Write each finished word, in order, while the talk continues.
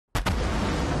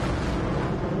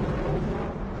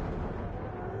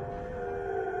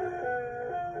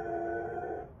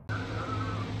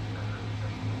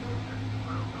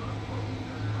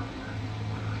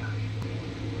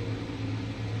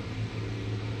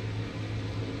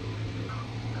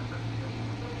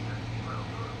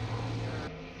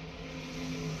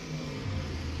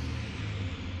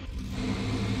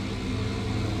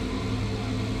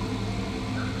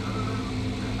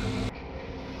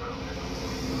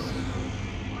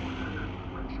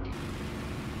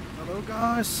Hello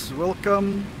guys,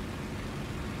 welcome.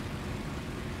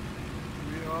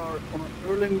 We are on an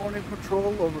early morning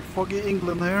patrol over Foggy,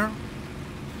 England here.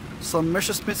 Some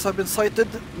Messerschmitts have been sighted.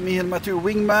 Me and my two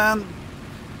wingmen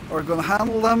are gonna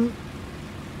handle them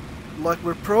like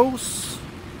we're pros.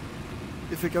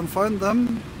 If we can find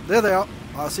them. There they are,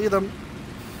 I see them.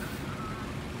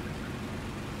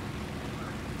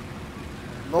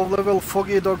 Low level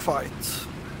Foggy dogfight.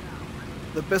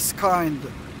 The best kind.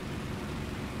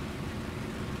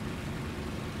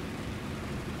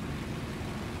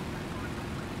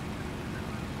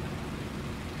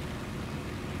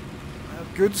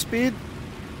 Good speed,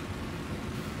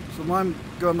 so I'm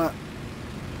gonna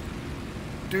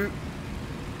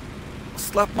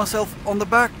slap myself on the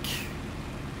back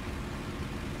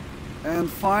and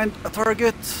find a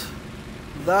target.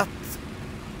 That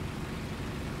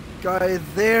guy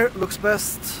there looks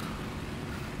best.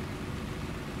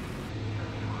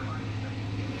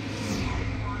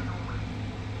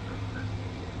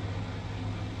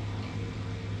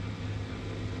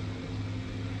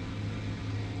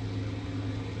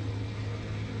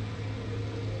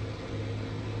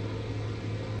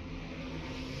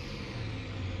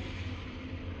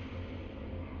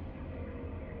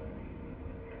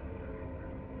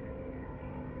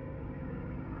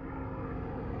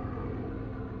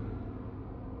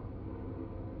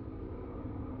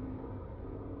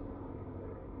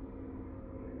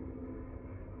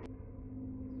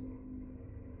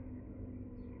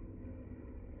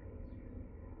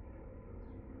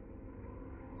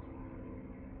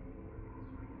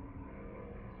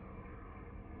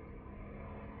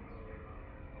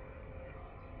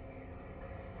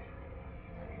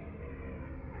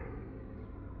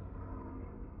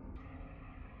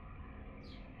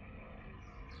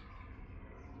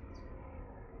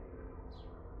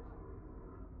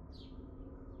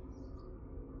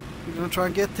 We're gonna try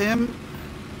and get him.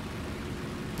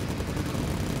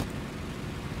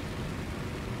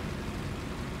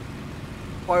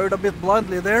 Fired a bit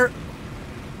blindly there,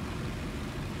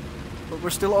 but we're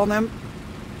still on him.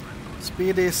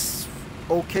 Speed is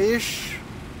okay-ish.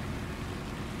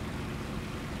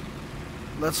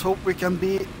 Let's hope we can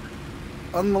be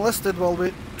unmolested while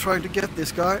we're trying to get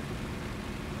this guy.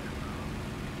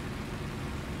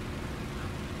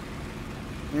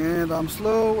 And I'm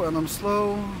slow,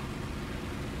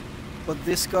 but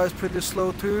this guy's pretty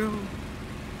slow too.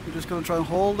 We're just gonna try and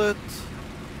hold it,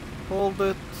 hold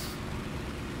it,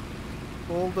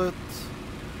 hold it.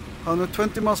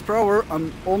 120 miles per hour,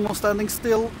 I'm almost standing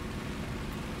still.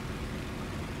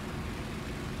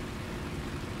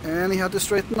 And he had to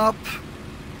straighten up.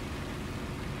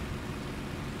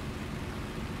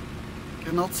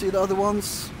 Cannot see the other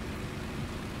ones.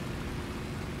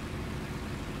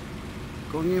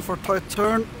 Going in for a tight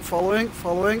turn, following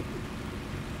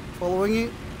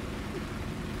it.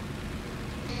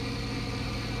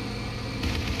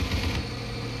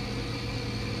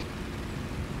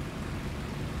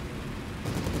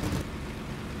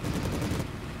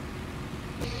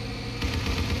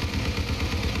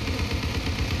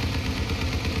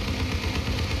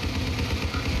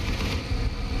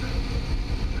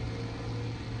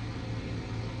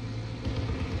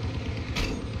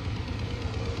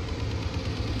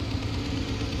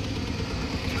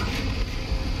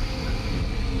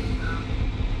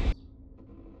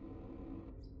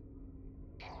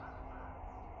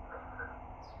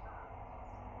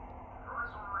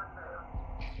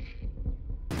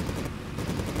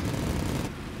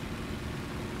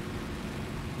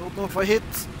 Don't know if I hit.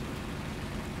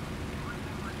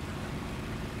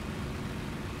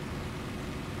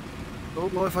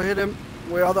 Don't know if I hit him.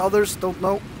 Where are the others? Don't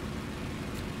know.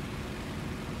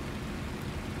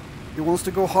 He wants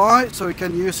to go high so he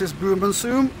can use his boom and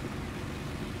zoom.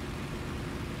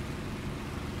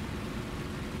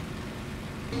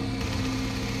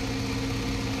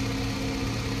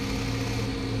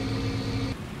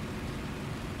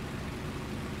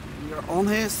 We are on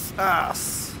his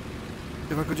ass.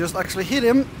 If I could just actually hit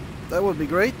him, that would be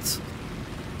great.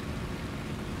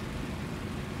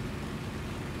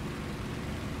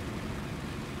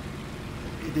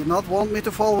 He did not want me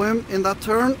to follow him in that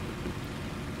turn.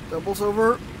 Doubles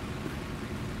over.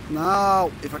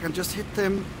 Now, if I can just hit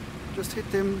him. Just hit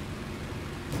him.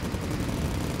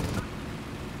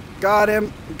 Got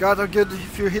him. Got a good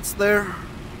few hits there.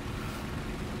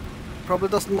 Probably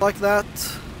doesn't like that.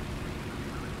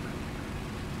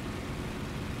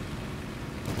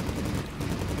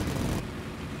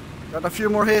 Got a few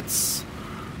more hits.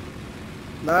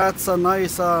 That's a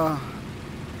nice I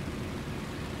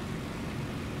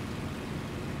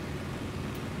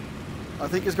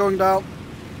think he's going down.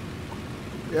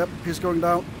 Yep, he's going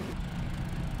down.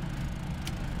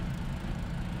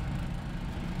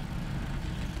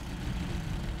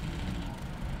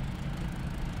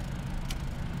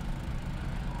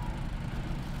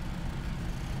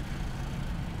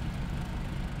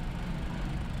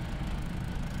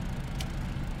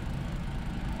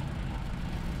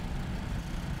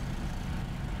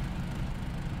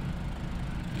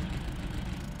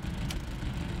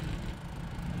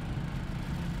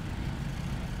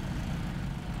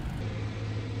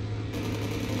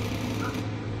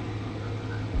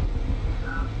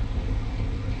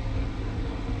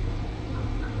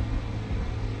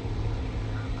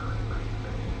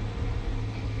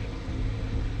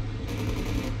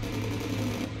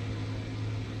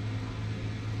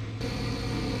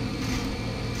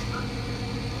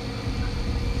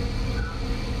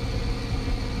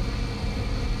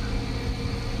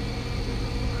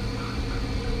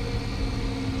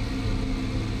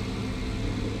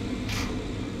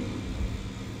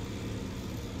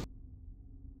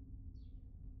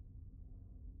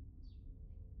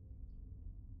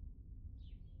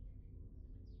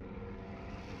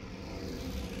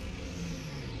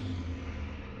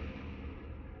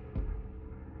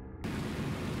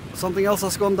 Something else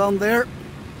has gone down there.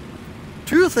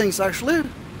 Two things actually.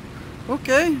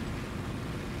 Okay.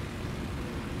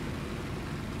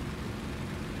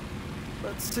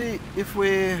 Let's see if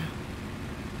we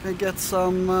can get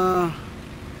some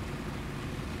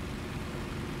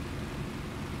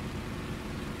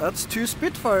that's two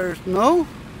Spitfires. No?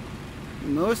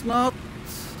 No, it's not.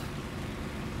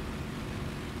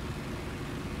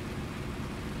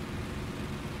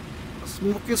 A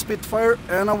smoking Spitfire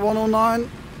and a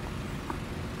 109.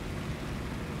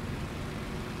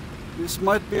 This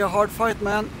might be a hard fight,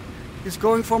 man. He's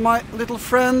going for my little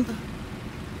friend.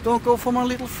 Don't go for my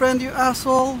little friend, you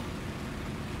asshole.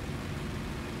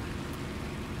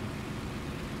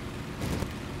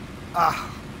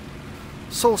 Ah.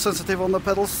 So sensitive on the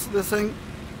pedals, this thing.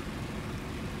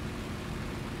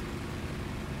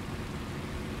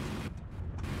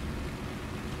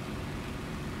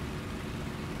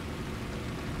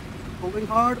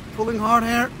 Pulling hard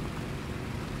here.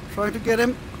 Trying to get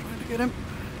him.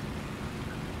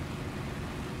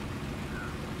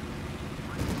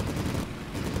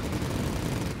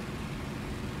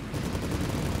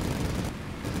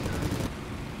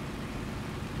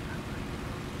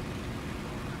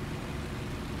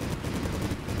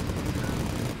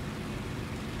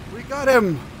 We got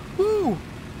him! Woo!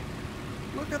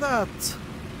 Look at that!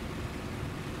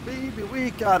 Baby,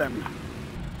 we got him!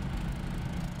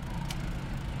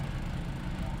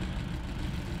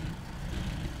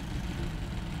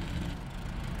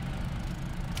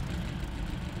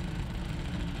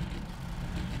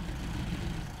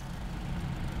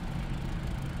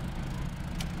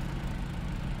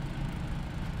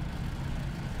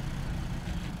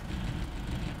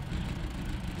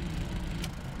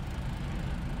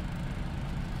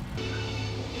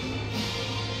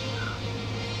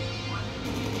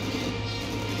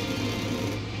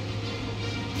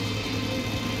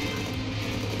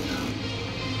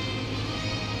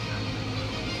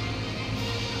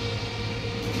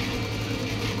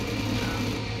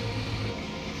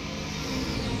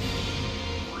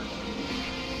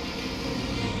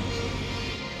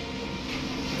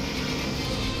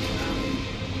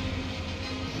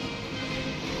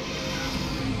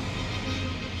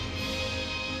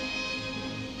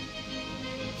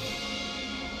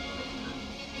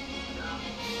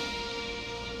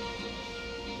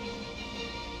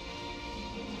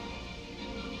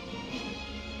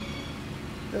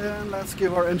 And let's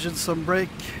give our engine some brake.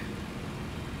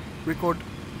 Record.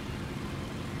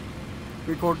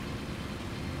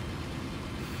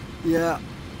 Yeah,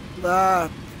 that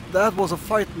was a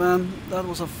fight, man. That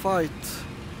was a fight.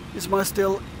 Is my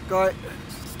guy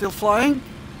still flying?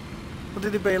 Or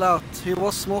did he bail out? He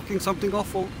was smoking something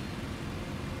awful.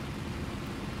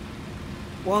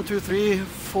 1, 2, 3,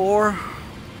 4.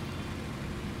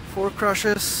 4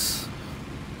 crashes.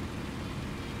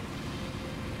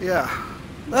 Yeah.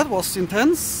 That was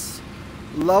intense.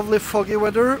 Lovely foggy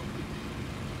weather.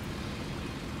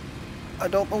 I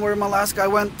don't know where my last guy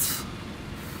went.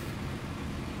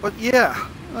 But yeah,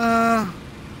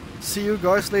 see you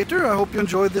guys later. I hope you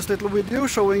enjoyed this little video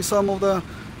showing some of the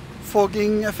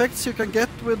fogging effects you can get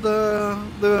with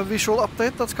the visual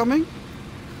update that's coming.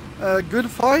 Good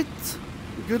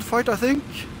fight I think.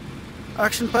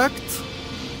 Action packed.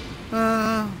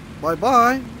 Bye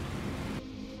bye.